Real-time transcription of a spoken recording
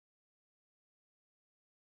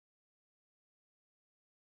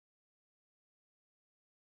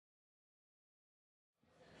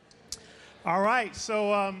All right,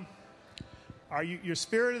 so are your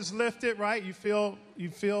spirit is lifted, right? You feel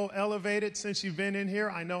elevated since you've been in here.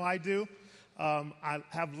 I know I do. I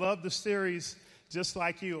have loved the series just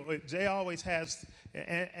like you. Jay always has,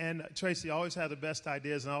 and Tracy always have the best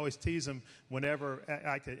ideas, and I always tease him whenever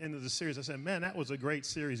at the end of the series. I said, "Man, that was a great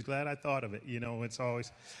series. Glad I thought of it." You know, it's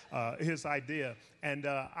always his idea, and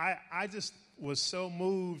I just was so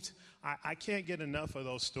moved. I can't get enough of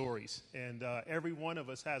those stories, and every one of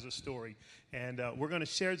us has a story. And we're going to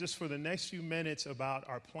share just for the next few minutes about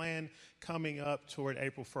our plan coming up toward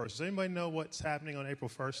April 1st. Does anybody know what's happening on April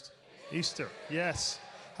 1st? Easter. Yes.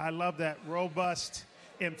 I love that. Robust,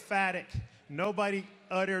 emphatic. Nobody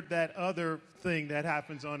uttered that other thing that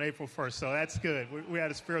happens on April 1st, so that's good. We had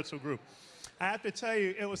a spiritual group. I have to tell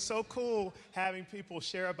you, it was so cool having people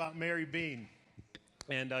share about Mary Bean.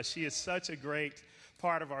 And she is such a great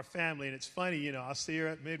part of our family. And it's funny, you know, I'll see her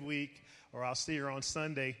at midweek or I'll see her on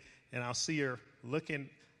Sunday and I'll see her looking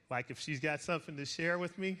like if she's got something to share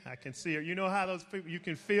with me, I can see her. You know how those people, you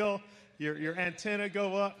can feel your antenna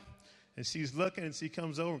go up and she's looking and she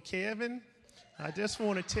comes over, "Kevin, I just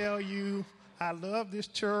want to tell you I love this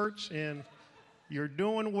church and you're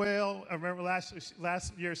doing well." I remember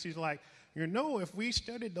last year she's like, "You know, if we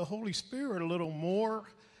studied the Holy Spirit a little more,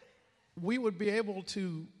 we would be able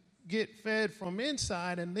to get fed from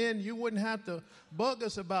inside, and then you wouldn't have to bug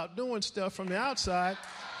us about doing stuff from the outside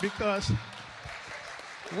because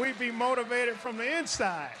we'd be motivated from the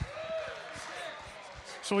inside.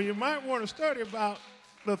 So you might want to study about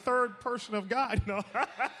the third person of God." You know?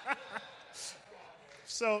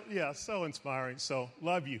 So, yeah, so inspiring. So,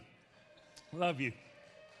 love you. Love you.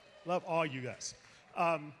 Love all you guys.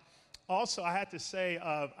 Also, I had to say,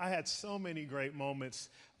 I had so many great moments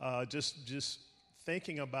just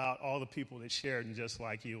thinking about all the people that shared and just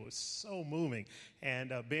like you. It was so moving.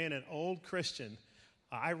 And being an old Christian,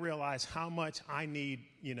 I realized how much I need,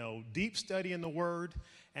 deep study in the Word,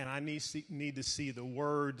 and I need to see the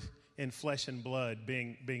Word in flesh and blood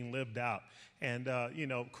being lived out. And,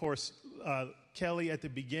 of course, Kelly at the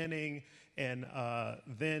beginning, and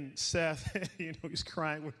then Seth, he's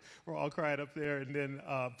crying. We're all crying up there. And then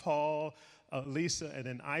Paul, Lisa, and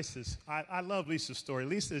then Isis. I love Lisa's story.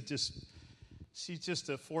 Lisa is she's just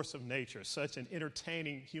a force of nature, such an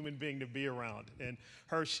entertaining human being to be around. And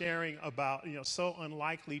her sharing about, so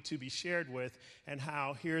unlikely to be shared with, and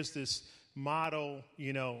how here's this model,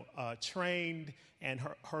 trained, and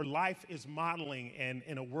her life is modeling and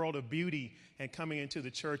in a world of beauty and coming into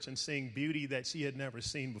the church and seeing beauty that she had never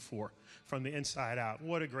seen before from the inside out.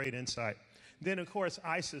 What a great insight. Then, of course,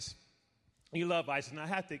 Isis. You love Isis, and I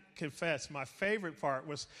have to confess, my favorite part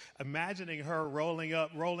was imagining her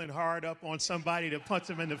rolling hard up on somebody to punch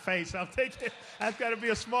them in the face. I'm thinking, that's got to be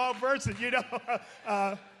a small person,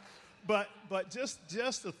 But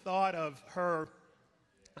just the thought of her,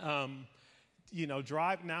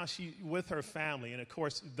 drive. Now she with her family, and of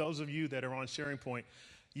course, those of you that are on Sharing Point,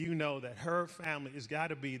 you know that her family has got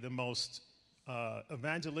to be the most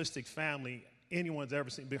evangelistic family anyone's ever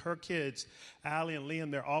seen. But her kids, Allie and Liam,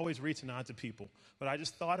 they're always reaching out to people. But I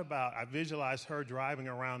just I visualized her driving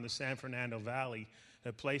around the San Fernando Valley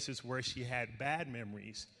at places where she had bad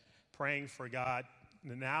memories, praying for God,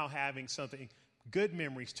 and now having good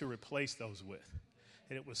memories to replace those with.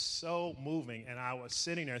 And it was so moving, and I was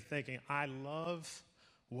sitting there thinking, I love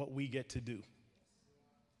what we get to do.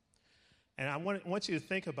 And I want you to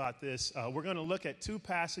think about this. We're going to look at two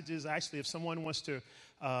passages. Actually, if someone wants to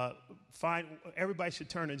everybody should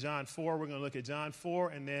turn to John 4. We're going to look at John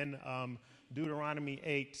 4 and then Deuteronomy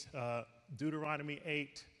 8. Deuteronomy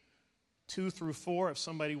 8, 2 through 4. If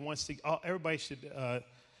somebody wants to, everybody should,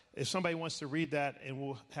 if somebody wants to read that, and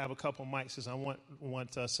we'll have a couple mics, because I want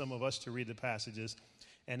some of us to read the passages.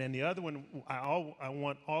 And then the other one I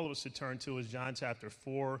want all of us to turn to is John chapter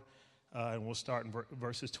 4. And we'll start in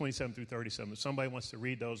verses 27 through 37. If somebody wants to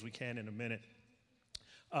read those, we can in a minute.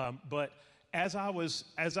 But as I was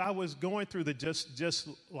going through the just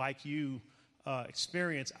like you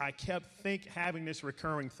experience, I kept having this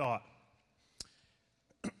recurring thought.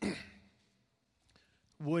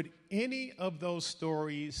 Would any of those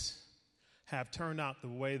stories have turned out the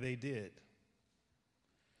way they did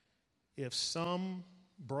if some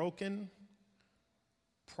broken,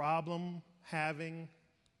 problem-having,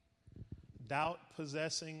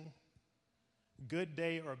 doubt-possessing, good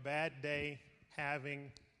day or bad day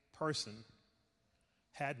having person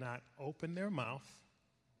had not opened their mouth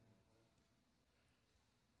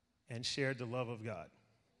and shared the love of God?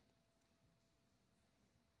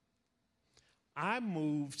 I'm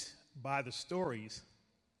moved by the stories,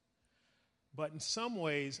 but in some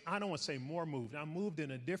ways, I don't want to say more moved. I'm moved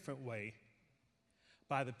in a different way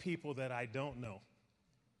by the people that I don't know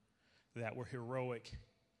that were heroic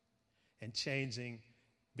and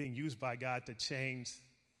being used by God to change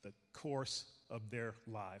the course of their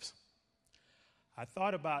lives. I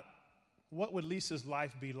thought about what would Lisa's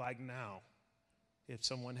life be like now if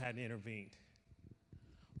someone hadn't intervened?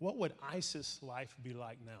 What would Isis' life be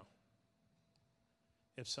like now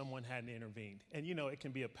if someone hadn't intervened? And it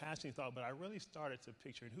can be a passing thought, but I really started to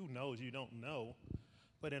picture it. Who knows? You don't know.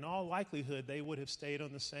 But in all likelihood, they would have stayed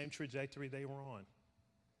on the same trajectory they were on.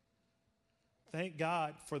 Thank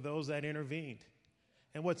God for those that intervened.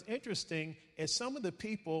 And what's interesting is some of the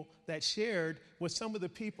people that shared with some of the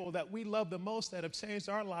people that we love the most, that have changed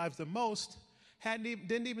our lives the most,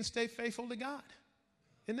 didn't even stay faithful to God.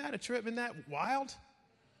 Isn't that a trip? Isn't that wild?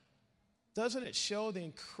 Doesn't it show the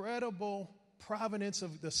incredible providence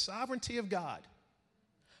of the sovereignty of God,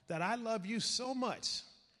 that I love you so much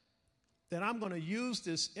that I'm going to use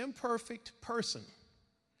this imperfect person,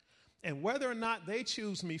 and whether or not they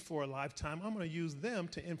choose me for a lifetime, I'm going to use them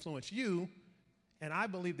to influence you, and I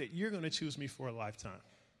believe that you're going to choose me for a lifetime.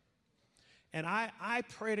 And I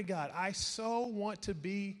pray to God, I so want to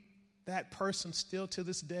be that person still to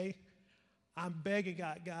this day. I'm begging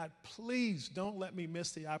God, please don't let me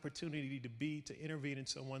miss the opportunity to intervene in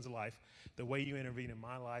someone's life the way you intervene in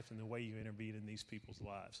my life and the way you intervene in these people's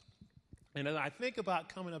lives. And as I think about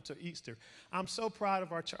coming up to Easter, I'm so proud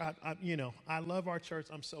of our church. I love our church.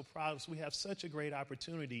 I'm so proud of us. We have such a great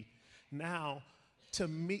opportunity now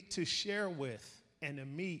to share with and to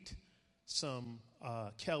meet some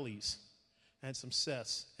Kellys and some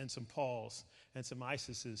Seths and some Pauls and some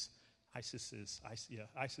Isises,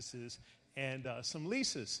 and some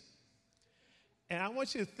Lisas. And I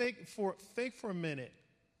want you to think for a minute,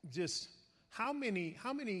 just how many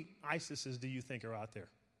Isises do you think are out there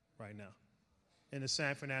right now in the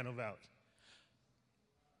San Fernando Valley?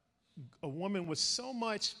 A woman with so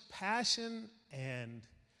much passion and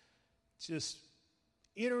just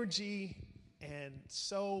energy and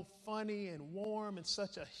so funny and warm and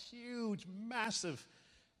such a huge, massive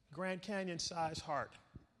Grand Canyon-sized heart,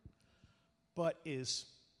 but is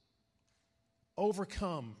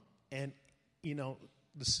overcome, and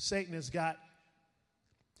Satan has got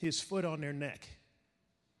his foot on their neck,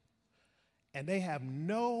 and they have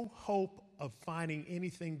no hope of finding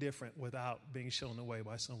anything different without being shown the way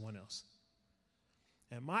by someone else.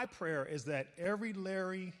 And my prayer is that every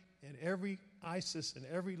Larry and every Isis and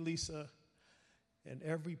every Lisa and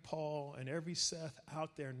every Paul and every Seth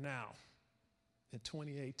out there now in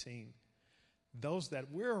 2018, those that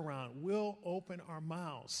we're around will open our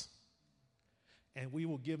mouths, and we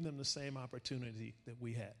will give them the same opportunity that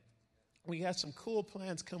we had. We got some cool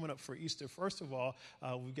plans coming up for Easter. First of all,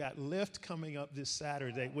 we've got Lift coming up this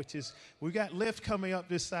Saturday, ladies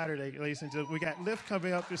and gentlemen. We got Lift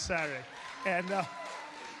coming up this Saturday. And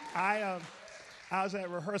I was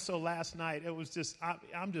at rehearsal last night. It was just,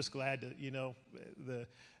 I'm just glad that,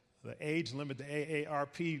 the age limit, the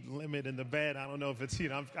AARP limit in the band, I don't know if it's,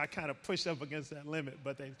 I kind of push up against that limit,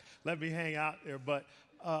 but they let me hang out there. But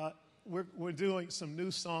we're doing some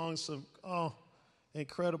new songs, some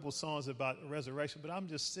incredible songs about resurrection. But I'm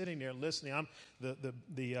just sitting there listening.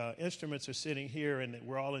 The instruments are sitting here, and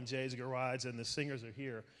we're all in Jay's garage, and the singers are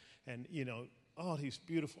here. And, all these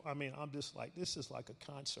beautiful, I'm just like, this is like a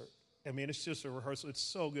concert. It's just a rehearsal. It's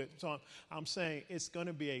so good. So I'm saying it's going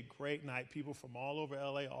to be a great night. People from all over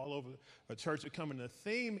L.A., all over the church are coming. The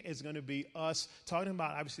theme is going to be us talking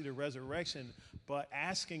about, obviously, the resurrection, but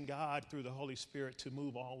asking God through the Holy Spirit to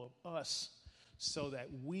move all of us so that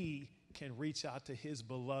we can reach out to his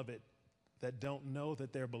beloved that don't know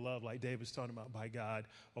that they're beloved, like David's talking about, by God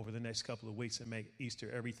over the next couple of weeks, and make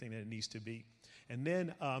Easter everything that it needs to be. And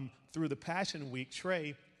then through the Passion Week,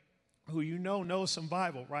 Trey, who knows some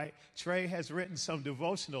Bible, right? Trey has written some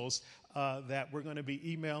devotionals that we're going to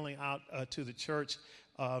be emailing out to the church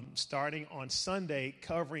starting on Sunday,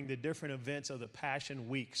 covering the different events of the Passion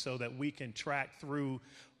Week so that we can track through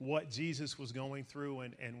what Jesus was going through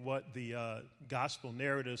and what the gospel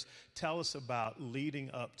narratives tell us about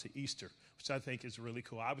leading up to Easter, which I think is really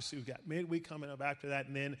cool. Obviously, we've got midweek coming up after that,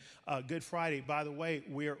 and then Good Friday. By the way,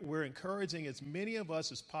 we're encouraging as many of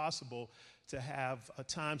us as possible to have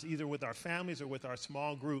times either with our families or with our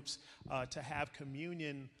small groups to have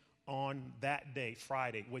communion on that day,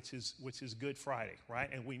 Friday, which is Good Friday, right?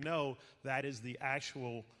 And we know that is the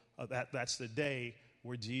actual that's the day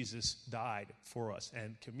where Jesus died for us.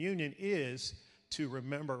 And communion is to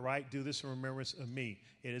remember, right? Do this in remembrance of me.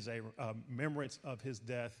 It is a remembrance of his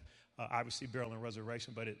death obviously burial and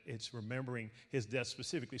resurrection, but it's remembering his death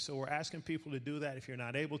specifically. So we're asking people to do that. If you're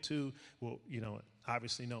not able to, well,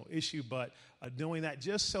 obviously no issue, but doing that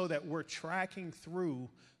just so that we're tracking through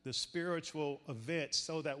the spiritual events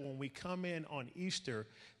so that when we come in on Easter,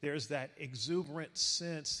 there's that exuberant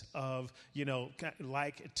sense of,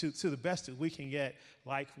 like to the best that we can get,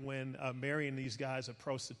 like when Mary and these guys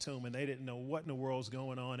approached the tomb and they didn't know what in the world's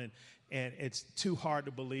going on, and it's too hard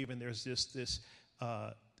to believe, and there's just this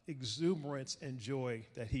exuberance and joy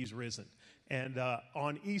that he's risen. And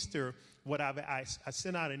on Easter, I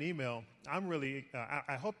sent out an email. I'm really,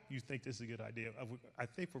 I hope you think this is a good idea. I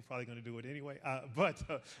think we're probably going to do it anyway.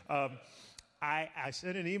 I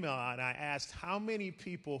sent an email out and I asked how many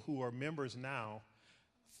people who are members now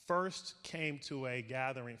first came to a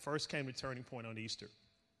gathering, first came to Turning Point on Easter.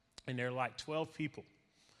 And there are like 12 people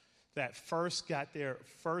that first got their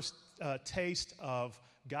first taste of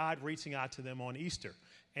God reaching out to them on Easter.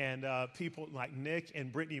 And people like Nick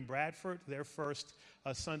and Brittany Bradford, their first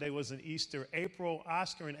Sunday was in Easter.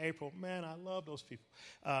 Oscar and April, man, I love those people.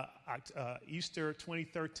 Easter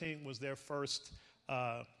 2013 was their first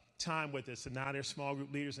time with us, and now they're small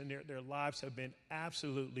group leaders, and their lives have been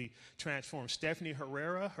absolutely transformed. Stephanie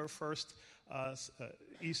Herrera, her first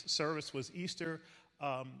service was Easter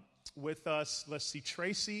with us. Let's see,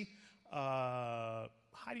 Tracy,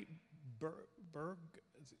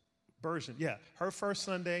 Bergen, yeah. Her first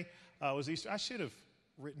Sunday was Easter. I should have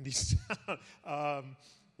written these down.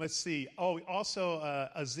 Let's see. Oh, also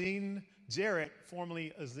Azine Jarrett,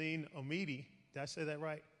 formerly Azine Omidi. Did I say that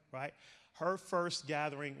right? Right? Her first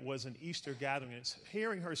gathering was an Easter gathering. And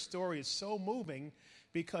hearing her story is so moving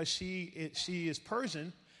because she is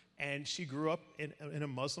Persian and she grew up in a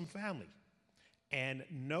Muslim family. And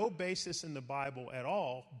no basis in the Bible at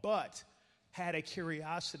all, but had a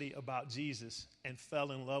curiosity about Jesus and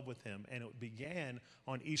fell in love with him. And it began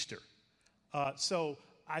on Easter. So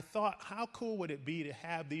I thought, how cool would it be to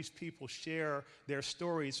have these people share their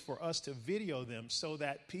stories for us to video them so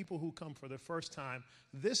that people who come for the first time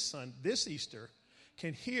this Easter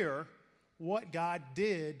can hear what God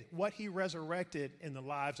did, what he resurrected in the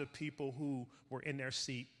lives of people who were in their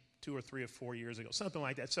seat 2 or 3 or 4 years ago, something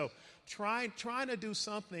like that. So trying to do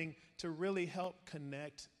something to really help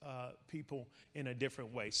connect people in a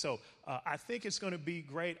different way. So I think it's going to be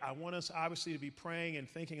great. I want us obviously to be praying and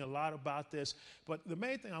thinking a lot about this. But the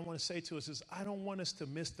main thing I want to say to us is I don't want us to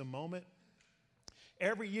miss the moment.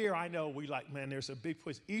 Every year I know we like, man, there's a big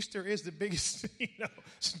push. Easter is the biggest,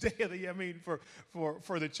 day of the year. I mean,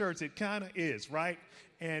 for the church, it kind of is, right?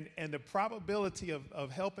 And the probability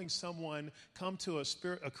of helping someone come to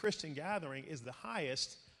a Christian gathering is the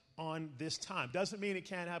highest on this time. Doesn't mean it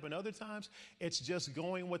can't happen other times. It's just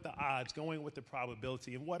going with the odds, going with the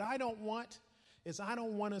probability. And what I don't want is I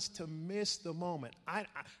don't want us to miss the moment.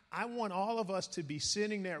 I want all of us to be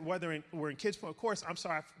sitting there, whether we're in Kids Point. Of course, I'm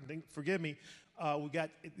sorry, forgive me. We got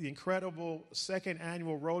the incredible second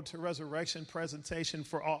annual Road to Resurrection presentation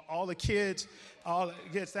for all the kids.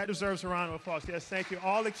 Yes, that deserves a round of applause. Yes, thank you.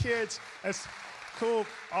 All the kids, that's cool.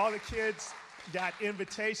 All the kids got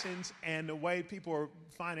invitations, and the way people are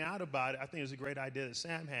finding out about it, I think it's a great idea that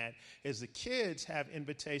Sam had, is the kids have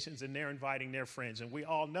invitations and they're inviting their friends. And we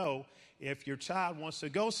all know if your child wants to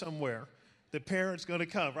go somewhere, the parent's going to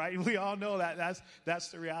come, right? We all know that. That's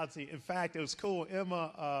the reality. In fact, it was cool.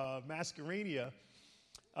 Emma Mascarini,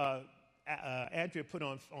 Andrea put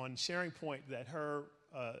on Sharing Point that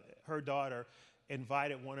her daughter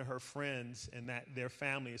invited one of her friends and that their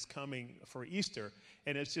family is coming for Easter.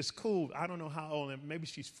 And it's just cool. I don't know how old, maybe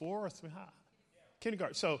she's 4 or 3,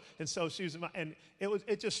 kindergarten. So she was, and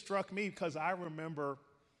it just struck me because I remember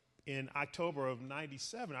in October of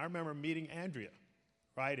 '97, I remember meeting Andrea.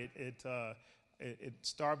 Right, at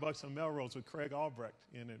Starbucks on Melrose with Craig Albrecht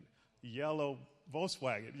in a yellow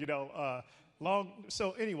Volkswagen,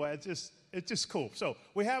 So anyway, it's just cool. So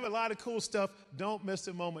we have a lot of cool stuff. Don't miss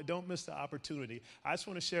the moment. Don't miss the opportunity. I just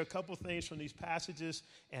want to share a couple things from these passages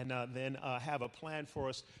and then have a plan for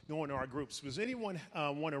us going to our groups. Does anyone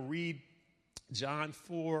want to read John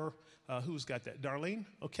 4? Who's got that? Darlene?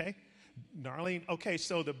 Okay. Darlene, okay,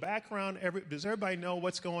 so the background, does everybody know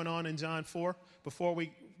what's going on in John 4 before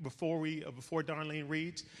Darlene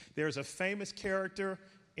reads? There's a famous character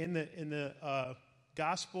in the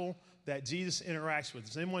gospel that Jesus interacts with.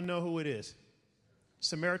 Does anyone know who it is?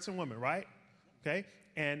 Samaritan woman, right? Okay,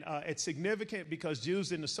 and it's significant because Jews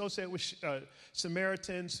didn't associate with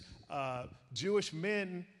Samaritans. Jewish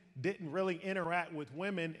men didn't really interact with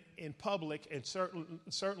women in public, and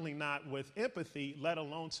certainly not with empathy, let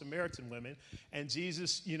alone Samaritan women. And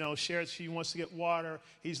Jesus, shares she wants to get water.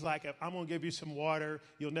 He's like, I'm going to give you some water.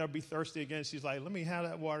 You'll never be thirsty again. She's like, let me have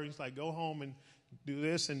that water. He's like, go home and do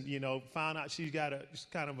this. And, found out she's got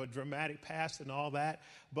kind of a dramatic past and all that.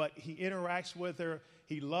 But he interacts with her.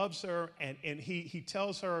 He loves her, and he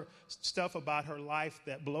tells her stuff about her life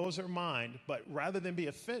that blows her mind. But rather than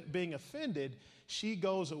being offended, she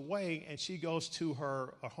goes away and she goes to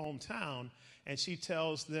her hometown, and she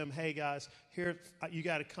tells them, hey, guys, here, you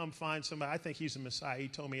got to come find somebody. I think he's the Messiah. He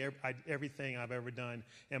told me everything I've ever done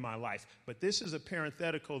in my life. But this is a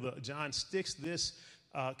parenthetical. John sticks this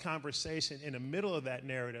conversation in the middle of that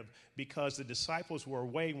narrative because the disciples were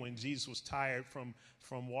away when Jesus was tired from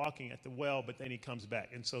walking at the well, but then he comes back.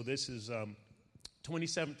 And so this is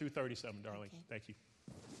 27 through 37, darling. Okay. Thank you.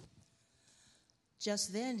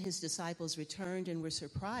 Just then his disciples returned and were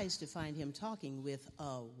surprised to find him talking with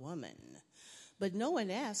a woman. But no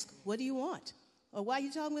one asked, what do you want? Or why are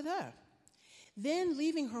you talking with her? Then,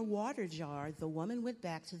 leaving her water jar, the woman went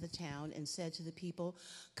back to the town and said to the people,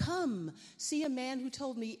 come, see a man who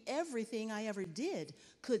told me everything I ever did.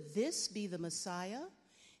 Could this be the Messiah?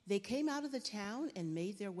 They came out of the town and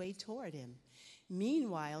made their way toward him.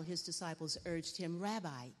 Meanwhile, his disciples urged him,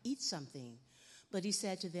 Rabbi, eat something. But he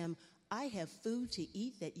said to them, I have food to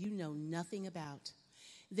eat that you know nothing about.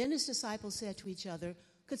 Then his disciples said to each other,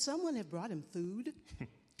 could someone have brought him food?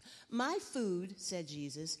 My food, said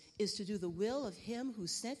Jesus, is to do the will of him who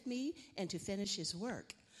sent me and to finish his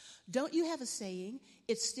work. Don't you have a saying,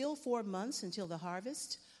 it's still 4 months until the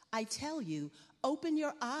harvest? I tell you, open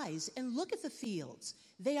your eyes and look at the fields.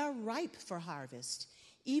 They are ripe for harvest.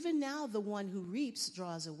 Even now the one who reaps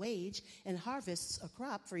draws a wage and harvests a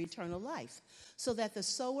crop for eternal life, so that the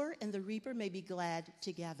sower and the reaper may be glad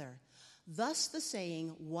together. Thus the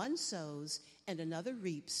saying, one sows and another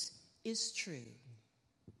reaps, is true.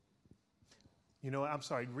 I'm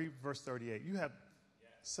sorry, read verse 38. You have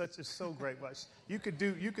it's so great. You could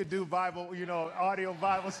do Bible, audio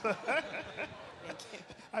Bible stuff.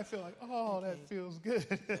 I feel like, that feels good.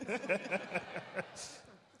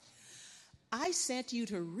 I sent you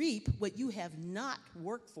to reap what you have not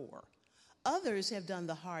worked for. Others have done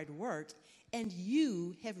the hard work, and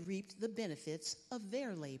you have reaped the benefits of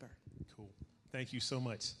their labor. Cool. Thank you so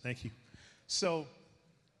much. Thank you. So,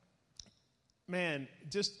 man,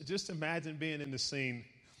 just imagine being in the scene.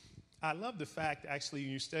 I love the fact, actually,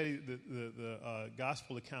 when you study the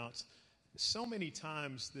gospel accounts, so many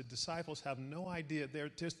times the disciples have no idea.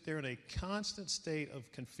 They're in a constant state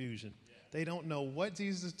of confusion. They don't know what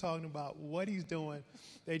Jesus is talking about, what he's doing.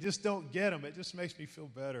 They just don't get him. It just makes me feel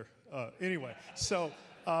better. Anyway, so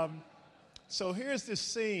here's this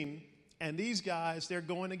scene, and these guys, they're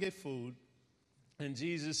going to get food. And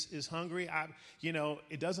Jesus is hungry.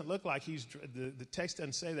 It doesn't look like the text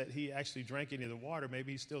doesn't say that he actually drank any of the water.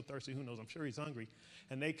 Maybe he's still thirsty. Who knows? I'm sure he's hungry.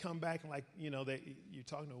 And they come back and you're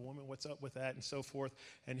talking to a woman, what's up with that, and so forth.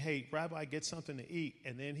 And hey, Rabbi, get something to eat.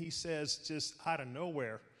 And then he says, just out of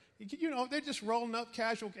nowhere, they're just rolling up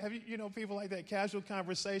casual. Have you, people like that, casual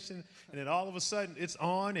conversation. And then all of a sudden it's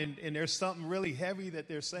on and there's something really heavy that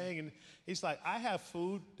they're saying. And he's like, I have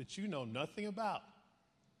food that you know nothing about.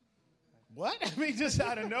 What? Just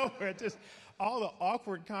out of nowhere, just all the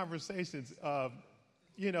awkward conversations.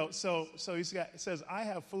 So he says, I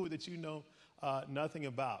have food that you know nothing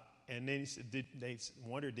about. And then he said, they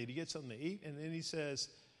wondered, did he get something to eat? And then he says,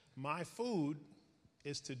 my food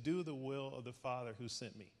is to do the will of the Father who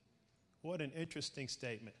sent me. What an interesting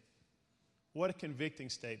statement. What a convicting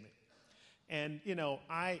statement. And,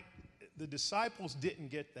 the disciples didn't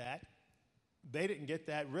get that. They didn't get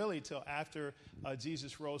that really till after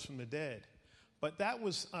Jesus rose from the dead. But that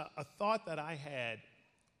was a thought that I had.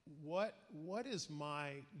 What is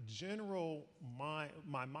my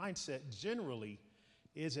mindset generally?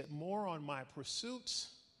 Is it more on my pursuits?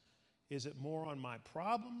 Is it more on my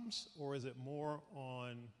problems? Or is it more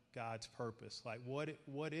on God's purpose? Like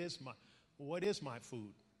what is my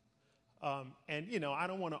food? And I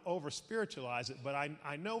don't want to over spiritualize it, but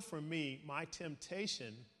I know for me, my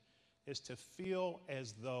temptation is to feel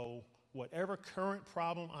as though whatever current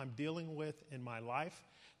problem I'm dealing with in my life,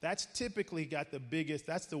 that's typically got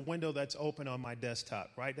that's the window that's open on my desktop,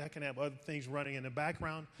 right? That can have other things running in the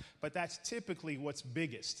background, but that's typically what's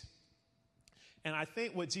biggest. And I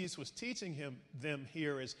think what Jesus was teaching them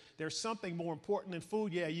here is there's something more important than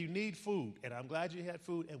food. Yeah, you need food, and I'm glad you had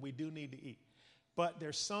food, and we do need to eat. But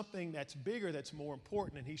there's something that's bigger that's more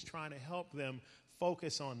important, and he's trying to help them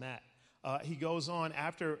focus on that. He goes on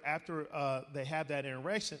after they have that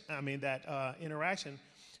interaction,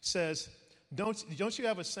 says, Don't you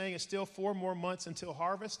have a saying, it's still 4 more months until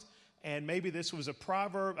harvest? And maybe this was a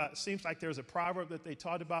proverb. It seems like there's a proverb that they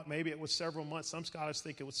talked about. Maybe it was several months. Some scholars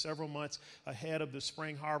think it was several months ahead of the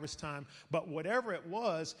spring harvest time. But whatever it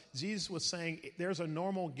was, Jesus was saying there's a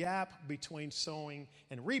normal gap between sowing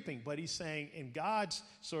and reaping. But he's saying in God's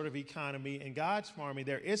sort of economy, in God's farming,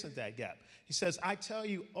 there isn't that gap. He says, I tell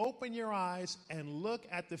you, open your eyes and look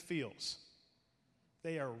at the fields.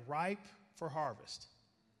 They are ripe for harvest.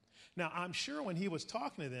 Now, I'm sure when he was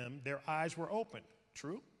talking to them, their eyes were open.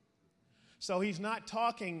 True? So he's not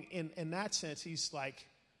talking in that sense. He's like,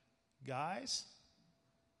 guys,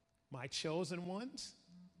 my chosen ones,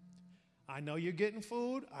 I know you're getting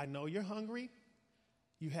food. I know you're hungry.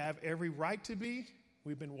 You have every right to be.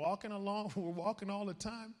 We've been walking along. We're walking all the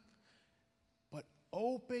time. But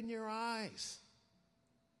open your eyes.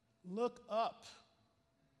 Look up.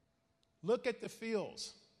 Look at the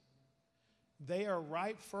fields. They are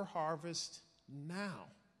ripe for harvest now.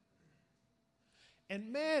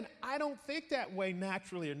 And man, I don't think that way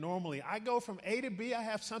naturally or normally. I go from A to B, I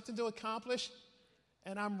have something to accomplish,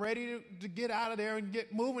 and I'm ready to get out of there and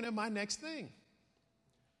get moving to my next thing.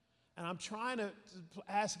 And I'm trying to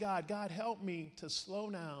ask God, God, help me to slow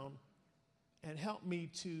down and help me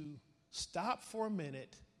to stop for a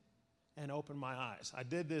minute and open my eyes. I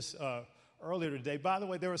did this earlier today. By the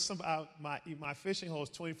way, there was some my fishing hole is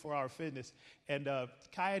 24-hour fitness, and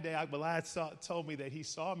Kayode Agbalad told me that he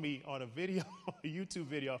saw me on a video, a YouTube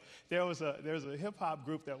video. There's a hip hop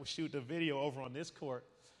group that was shooting a video over on this court,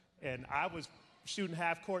 and I was shooting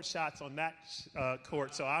half court shots on that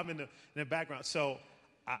court, so I'm in the background. So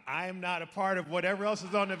I am not a part of whatever else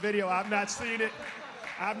is on the video. I've not seen it.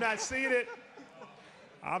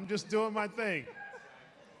 I'm just doing my thing.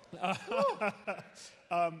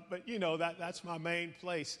 But, that's my main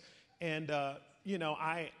place. And,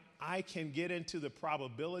 I can get into the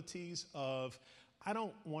probabilities of, I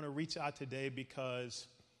don't want to reach out today because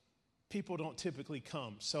people don't typically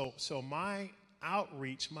come. So my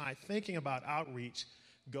outreach, my thinking about outreach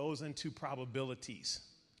goes into probabilities,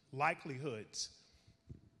 likelihoods,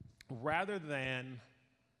 rather than,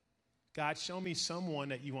 God, show me someone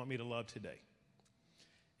that you want me to love today.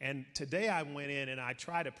 And today I went in and I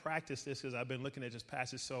tried to practice this because I've been looking at this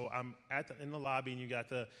passage. So I'm in the lobby and you got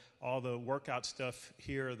all the workout stuff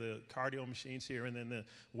here, the cardio machines here, and then the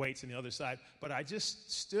weights on the other side. But I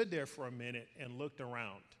just stood there for a minute and looked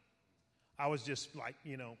around. I was just like,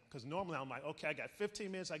 because normally I'm like, okay, I got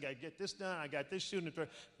 15 minutes. I got to get this done. I got this shooting.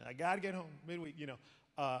 I got to get home midweek,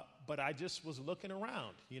 But I just was looking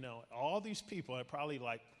around, all these people, probably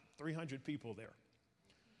like 300 people there,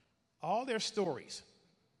 all their stories.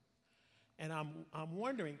 And I'm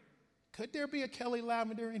wondering, could there be a Kelly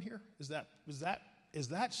Lavender in here? Is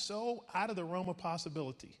that so out of the realm of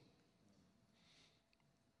possibility?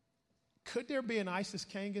 Could there be an Isis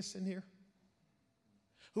Kangas in here?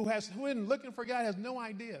 Who isn't looking for God, has no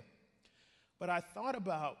idea. But I thought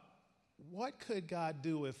about what could God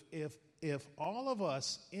do if all of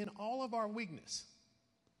us, in all of our weakness,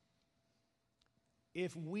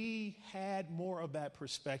 if we had more of that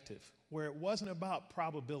perspective, where it wasn't about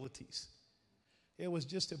probabilities. It was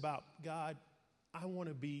just about, God, I want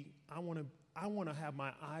to have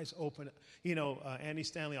my eyes open. Andy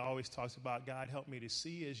Stanley always talks about, God, help me to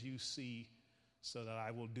see as you see so that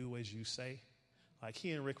I will do as you say. Like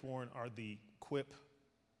he and Rick Warren are the quip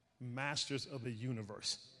masters of the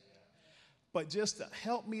universe. But just to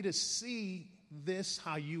help me to see this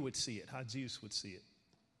how you would see it, how Jesus would see it.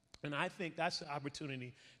 And I think that's the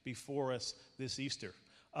opportunity before us this Easter.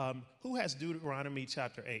 Who has Deuteronomy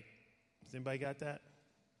chapter 8? Has anybody got that?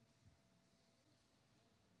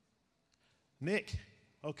 Nick.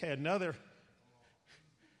 Okay, another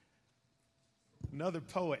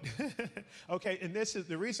poet. Okay, and this is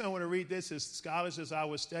the reason I want to read this is scholars, as I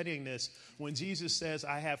was studying this, when Jesus says,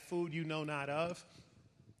 I have food you know not of.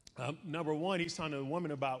 Number one, he's talking to a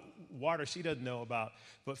woman about water she doesn't know about,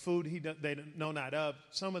 but food they know not of.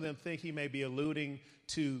 Some of them think he may be alluding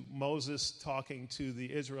to Moses talking to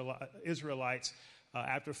the Israelites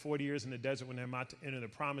after 40 years in the desert when they're about to enter the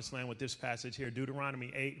promised land with this passage here,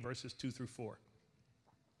 Deuteronomy 8, verses 2 through 4.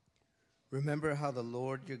 Remember how the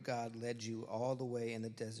Lord your God led you all the way in the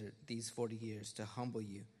desert these 40 years to humble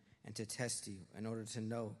you and to test you in order to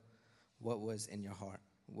know what was in your heart,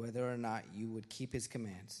 whether or not you would keep his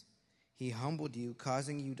commands. He humbled you,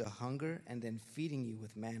 causing you to hunger and then feeding you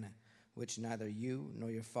with manna, which neither you nor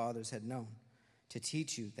your fathers had known, to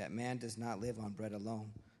teach you that man does not live on bread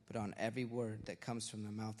alone, but on every word that comes from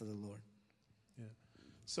the mouth of the Lord. Yeah.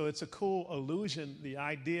 So it's a cool allusion, the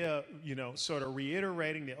idea, sort of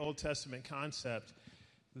reiterating the Old Testament concept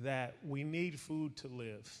that we need food to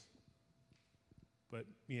live. But,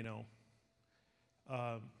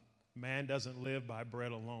 man doesn't live by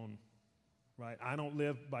bread alone, right? I don't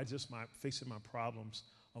live by just fixing my problems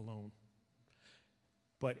alone,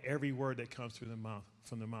 but every word that comes from the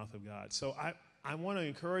mouth of God. So I want to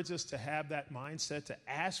encourage us to have that mindset, to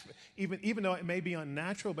ask, even though it may be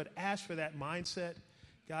unnatural, but ask for that mindset.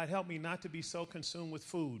 God, help me not to be so consumed with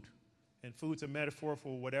food. And food's a metaphor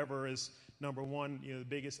for whatever is, number one, the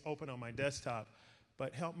biggest open on my desktop.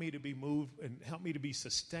 But help me to be moved and help me to be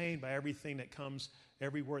sustained by every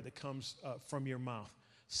word that comes from your mouth.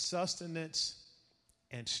 Sustenance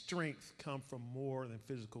and strength come from more than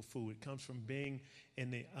physical food. It comes from being in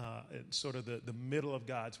the sort of the middle of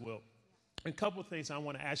God's will. A couple of things I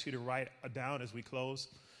want to ask you to write down as we close.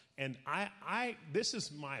 And this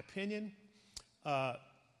is my opinion.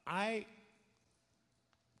 I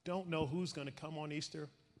don't know who's going to come on Easter,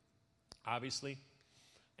 obviously.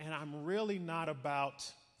 And I'm really not about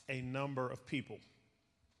a number of people.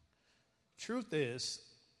 Truth is,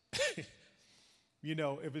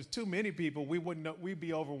 if it's too many people, we'd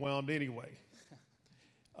be overwhelmed anyway.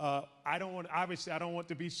 I don't want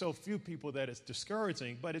to be so few people that it's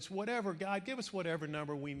discouraging, but it's whatever. God, give us whatever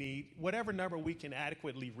number we need, whatever number we can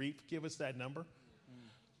adequately reap, give us that number.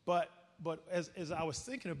 But as I was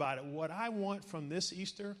thinking about it, what I want from this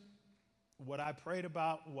Easter, what I prayed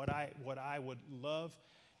about, what I would love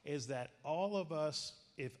is that all of us,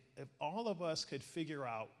 if all of us could figure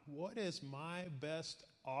out what is my best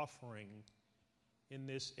offering in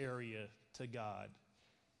this area to God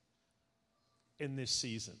in this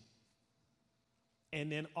season.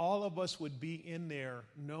 And then all of us would be in there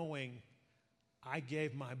knowing I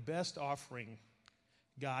gave my best offering.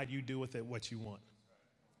 God, you do with it what you want.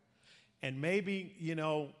 And maybe,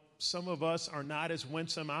 some of us are not as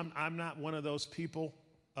winsome. I'm not one of those people.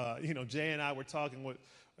 Jay and I were talking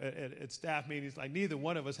at staff meetings, like neither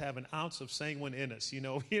one of us have an ounce of sanguine in us.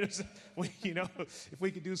 If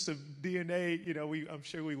we could do some DNA, I'm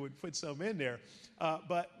sure we would put some in there.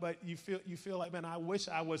 But you feel like, man, I wish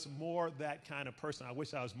I was more that kind of person. I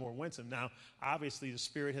wish I was more winsome. Now, obviously, the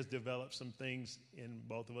Spirit has developed some things in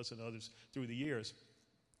both of us and others through the years.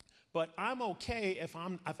 But I'm okay if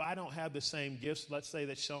I don't have the same gifts, let's say,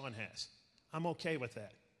 that Sean has. I'm okay with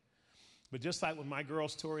that. But just like with my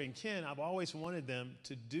girls, Tori and Ken, I've always wanted them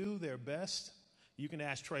to do their best. You can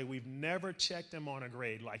ask Trey. We've never checked them on a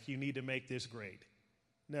grade like you need to make this grade.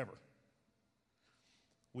 Never.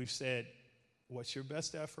 We've said, what's your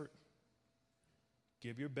best effort?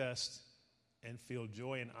 Give your best and feel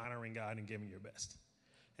joy in honoring God and giving your best.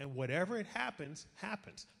 And whatever it happens,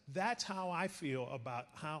 happens. That's how I feel about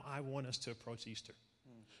how I want us to approach Easter.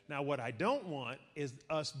 Now, what I don't want is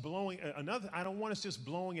us I don't want us just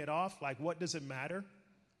blowing it off like, what does it matter?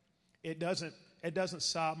 It doesn't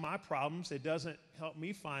solve my problems. It doesn't help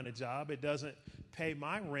me find a job. It doesn't pay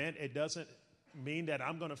my rent. It doesn't mean that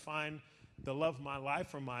I'm going to find the love of my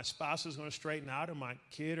life, or my spouse is going to straighten out, or my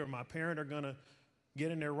kid or my parent are going to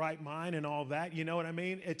get in their right mind and all that. You know what I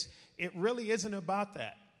mean? It really isn't about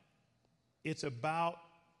that. It's about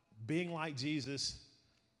being like Jesus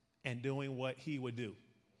and doing what he would do.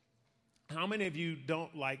 How many of you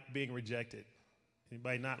don't like being rejected?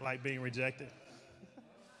 Anybody not like being rejected?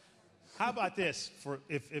 How about this? For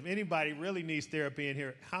if anybody really needs therapy in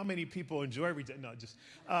here, how many people enjoy rejection? No, just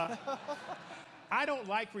I don't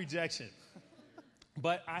like rejection.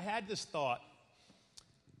 But I had this thought.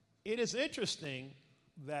 It is interesting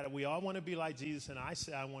that we all want to be like Jesus, and I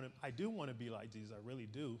say I do want to be like Jesus. I really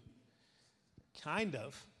do. Kind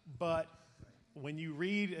of. But when you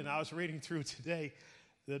read, and I was reading through today,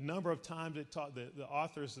 the number of times the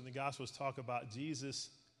authors in the Gospels talk about Jesus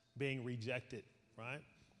being rejected, right?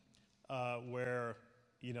 Where,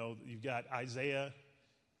 you've got Isaiah,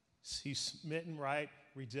 he's smitten, right?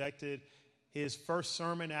 Rejected. His first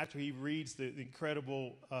sermon after he reads the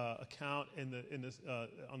incredible account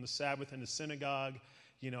on the Sabbath in the synagogue,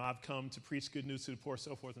 I've come to preach good news to the poor,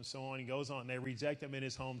 so forth and so on. He goes on. They reject him in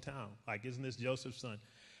his hometown. Like, isn't this Joseph's son?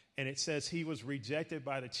 And it says he was rejected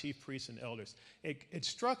by the chief priests and elders. It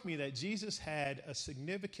struck me that Jesus had a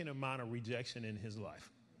significant amount of rejection in his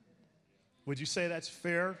life. Would you say that's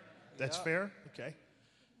fair? That's fair? Okay.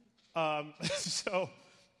 So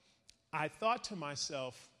I thought to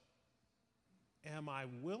myself, am I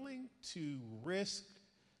willing to risk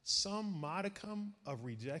some modicum of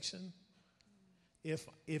rejection if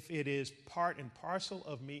it is part and parcel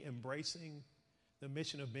of me embracing the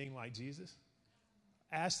mission of being like Jesus?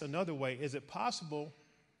 Asked another way, is it possible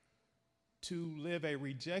to live a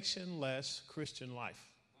rejection-less Christian life?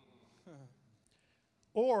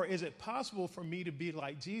 Or is it possible for me to be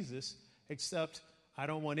like Jesus, except I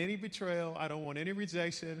don't want any betrayal. I don't want any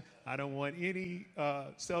rejection. I don't want any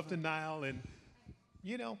self-denial. And,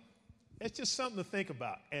 it's just something to think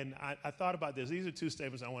about. And I thought about this. These are two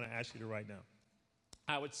statements I want to ask you to write down.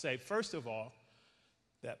 I would say, first of all,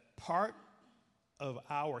 that part of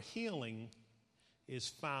our healing is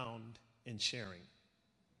found in sharing.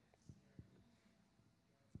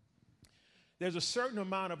 There's a certain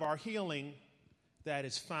amount of our healing that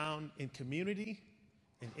is found in community,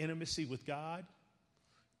 in intimacy with God,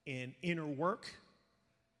 in inner work,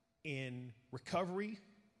 in recovery,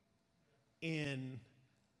 in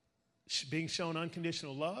being shown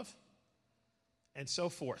unconditional love, and so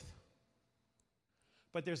forth.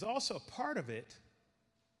 But there's also a part of it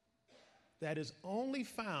that is only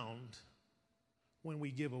found when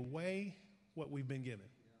we give away what we've been given.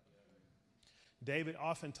 David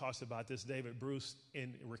often talks about this, David Bruce,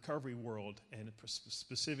 in recovery world, and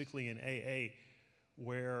specifically in AA,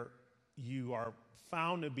 where you are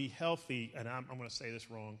found to be healthy, and I'm going to say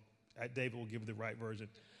this wrong. David will give the right version.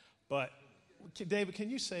 But, David, can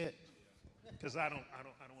you say it? Because I don't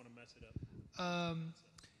want to mess it up.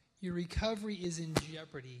 Your recovery is in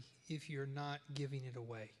jeopardy if you're not giving it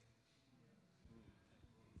away.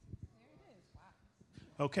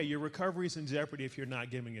 Okay, your recovery is in jeopardy if you're not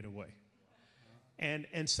giving it away.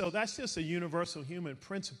 And so that's just a universal human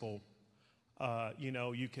principle.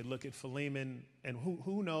 You could look at Philemon, and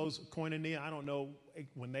who knows, koinonia, I don't know,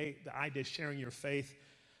 the idea of sharing your faith,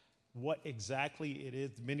 what exactly it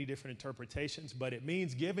is, many different interpretations, but it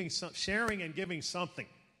means sharing and giving something,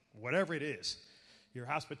 whatever it is, your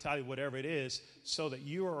hospitality, whatever it is, so that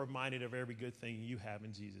you are reminded of every good thing you have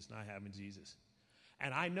in Jesus and I have in Jesus.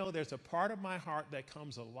 And I know there's a part of my heart that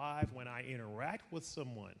comes alive when I interact with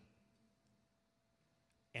someone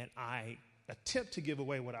and I attempt to give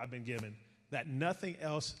away what I've been given, that nothing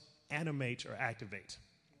else animates or activates.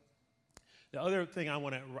 The other thing I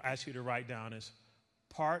want to ask you to write down is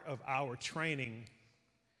part of our training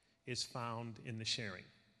is found in the sharing.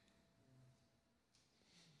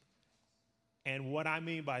 And what I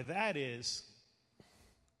mean by that is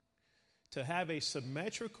to have a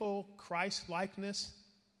symmetrical Christ-likeness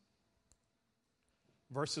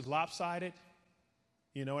versus lopsided,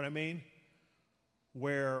 you know what I mean?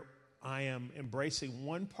 Where I am embracing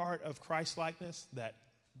one part of Christ-likeness that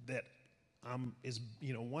is,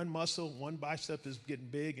 one muscle, one bicep is getting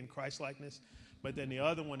big in Christ-likeness, but then the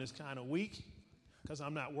other one is kind of weak because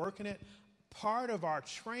I'm not working it. Part of our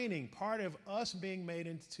training, part of us being made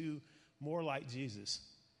into more like Jesus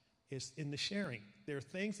is in the sharing. There are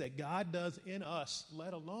things that God does in us,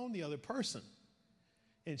 let alone the other person,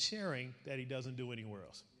 in sharing that he doesn't do anywhere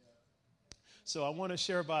else. So I want to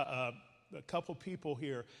share about a couple people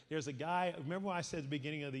here. There's a guy, remember when I said at the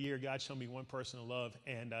beginning of the year, God showed me one person to love,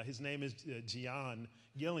 and his name is Gian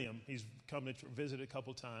Gilliam. He's come to visit a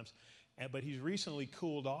couple times, but he's recently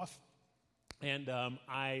cooled off. And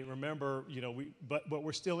I remember, but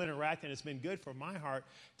we're still interacting. It's been good for my heart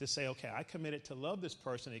to say, okay, I committed to love this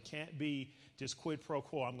person. It can't be just quid pro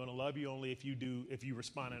quo. I'm going to love you only if you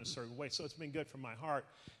respond in a certain way. So it's been good for my heart.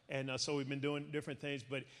 And so we've been doing different things.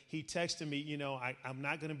 But he texted me, I'm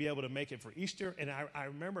not going to be able to make it for Easter. And I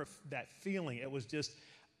remember that feeling. It was just,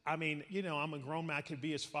 I'm a grown man. I could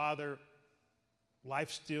be his father.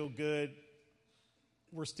 Life's still good.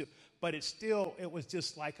 We're still, but it was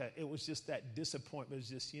just that disappointment. It was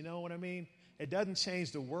just, you know what I mean? It doesn't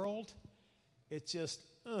change the world. It just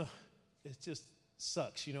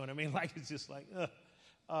sucks. You know what I mean? Like, it's just like,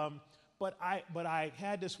 but I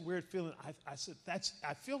had this weird feeling. I said,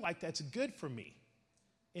 I feel like that's good for me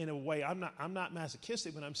in a way. I'm not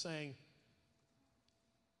masochistic, but I'm saying,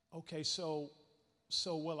 okay, so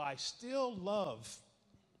will I still love,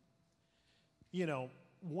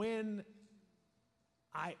 when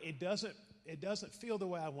it doesn't feel the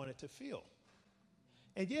way I want it to feel.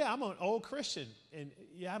 And yeah, I'm an old Christian, and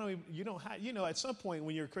yeah, at some point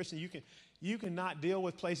when you're a Christian, you can not deal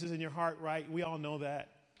with places in your heart, right? We all know that.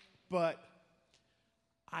 But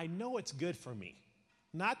I know it's good for me.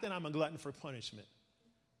 Not that I'm a glutton for punishment,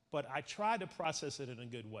 but I try to process it in a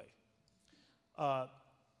good way. I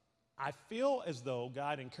feel as though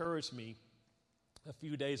God encouraged me a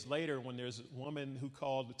few days later when there's a woman who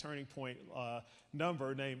called the Turning Point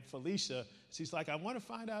number named Felicia. She's like, I want to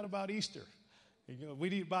find out about Easter.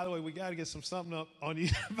 By the way, we got to get something up on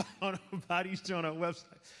about Easter on our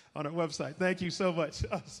website. Thank you so much.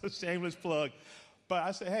 It's a shameless plug. But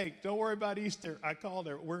I said, hey, don't worry about Easter. I called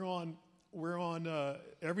her. We're on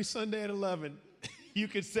every Sunday at 11. You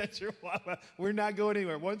can set your Wi-Fi. We're not going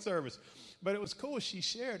anywhere. One service. But it was cool. She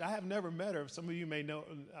shared. I have never met her. Some of you may know.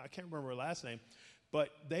 I can't remember her last name. But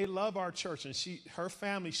they love our church, and her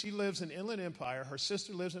family, she lives in Inland Empire. Her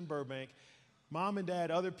sister lives in Burbank. Mom and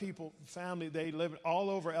dad, other people, family, they live all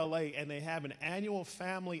over L.A., and they have an annual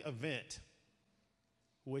family event,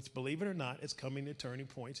 which, believe it or not, is coming to Turning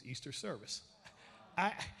Point's Easter service.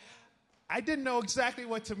 I didn't know exactly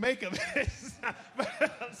what to make of it. But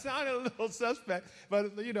it sounded a little suspect,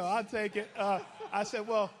 but, I'll take it. I said,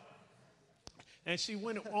 well, and she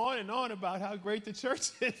went on and on about how great the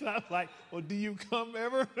church is. I was like, well, do you come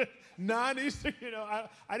ever? Non-Easter,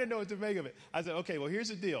 I didn't know what to make of it. I said, okay, well, here's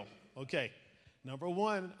the deal. Okay, number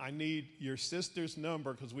one, I need your sister's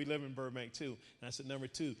number because we live in Burbank too. And I said, number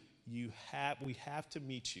two, we have to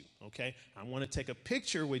meet you, okay? I want to take a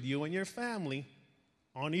picture with you and your family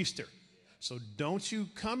on Easter. So don't you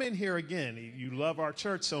come in here again. You love our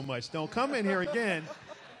church so much. Don't come in here again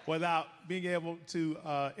without being able to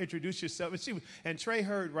introduce yourself. And Trey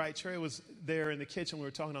heard, right? Trey was there in the kitchen. We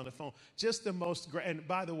were talking on the phone. Just the most great. And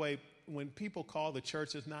by the way, when people call the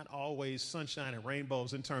church, it's not always sunshine and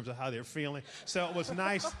rainbows in terms of how they're feeling. So it was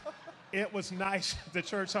nice. It was nice, the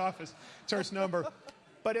church office, church number.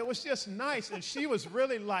 But it was just nice. And she was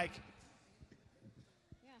really like,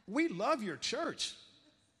 we love your church.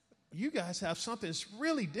 You guys have something that's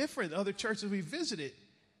really different than other churches we visited.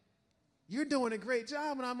 You're doing a great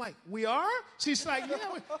job. And I'm like, we are? She's like, yeah.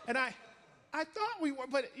 And I thought we were,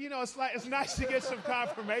 but it's nice to get some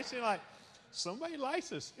confirmation. Like, somebody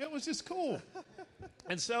likes us. It was just cool.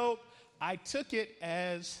 And so I took it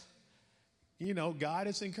as, God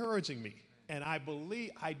is encouraging me. And I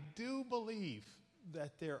do believe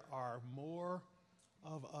that there are more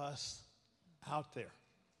of us out there.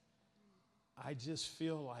 I just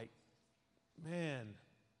feel like, man,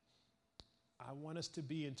 I want us to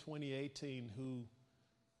be in 2018 who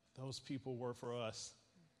those people were for us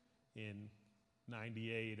in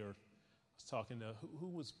 98, or I was talking to, who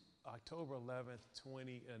was October 11th,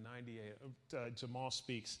 98, Jamal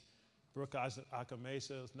Speaks. Brooke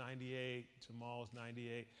Akamesa was 98, Jamal was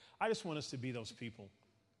 98. I just want us to be those people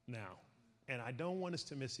now, and I don't want us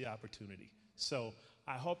to miss the opportunity. So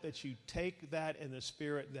I hope that you take that in the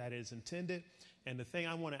spirit that is intended. And the thing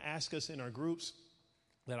I want to ask us in our groups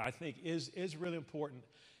that I think is really important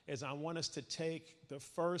is I want us to take the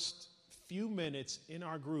first few minutes in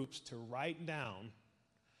our groups to write down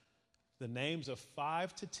the names of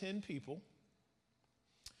 5 to 10 people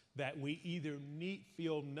that we either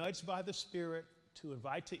feel nudged by the Spirit to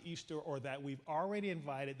invite to Easter, or that we've already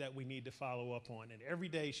invited that we need to follow up on. And every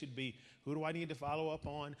day should be, who do I need to follow up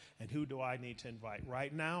on and who do I need to invite?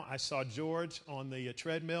 Right now, I saw George on the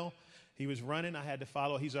treadmill. He was running. I had to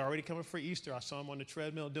follow. He's already coming for Easter. I saw him on the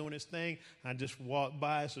treadmill doing his thing. I just walked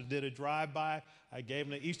by, so did a drive-by. I gave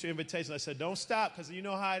him the Easter invitation. I said, don't stop, because you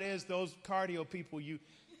know how it is, those cardio people, you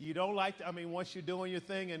don't like to, once you're doing your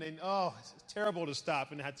thing, and then, it's terrible to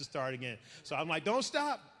stop and have to start again. So I'm like, don't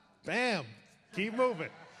stop. Bam. Keep moving.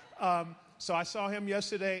 So I saw him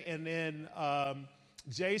yesterday, and then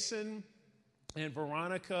Jason and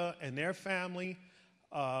Veronica and their family.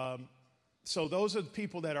 So those are the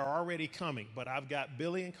people that are already coming. But I've got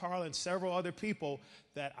Billy and Carla and several other people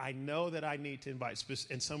that I know that I need to invite,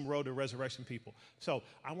 and some Road to Resurrection people. So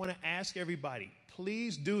I want to ask everybody,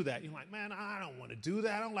 please do that. You're like, man, I don't want to do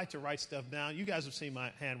that. I don't like to write stuff down. You guys have seen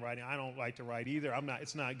my handwriting. I don't like to write either.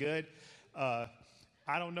 It's not good.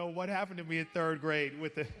 I don't know what happened to me in third grade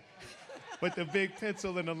with the big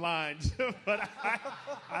pencil and the lines, but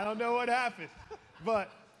I don't know what happened. But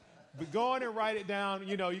go on and write it down.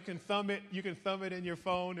 You can thumb it. You can thumb it in your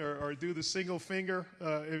phone, or do the single finger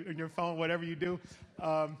in your phone, whatever you do.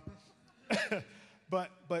 But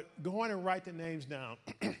go on and write the names down.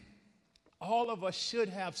 All of us should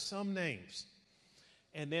have some names.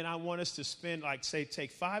 And then I want us to spend,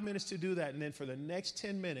 take 5 minutes to do that. And then for the next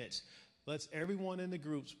 10 minutes, let's everyone in the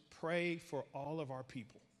groups pray for all of our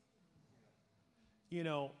people.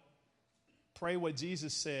 Pray what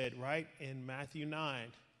Jesus said, right, in Matthew 9.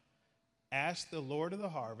 Ask the Lord of the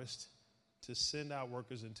harvest to send out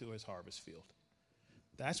workers into his harvest field.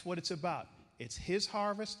 That's what it's about. It's his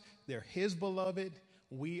harvest. They're his beloved.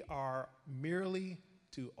 We are merely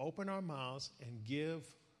to open our mouths and give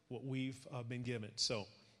what we've been given. So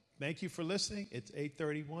thank you for listening. It's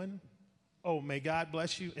 8:31. Oh, may God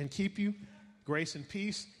bless you and keep you. Grace and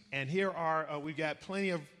peace. And here are, we've got plenty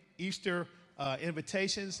of Easter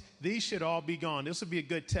invitations. These should all be gone. This will be a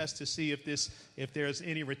good test to see if there's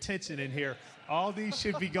any retention in here. All these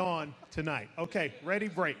should be gone tonight. Okay, ready,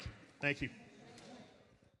 break. Thank you.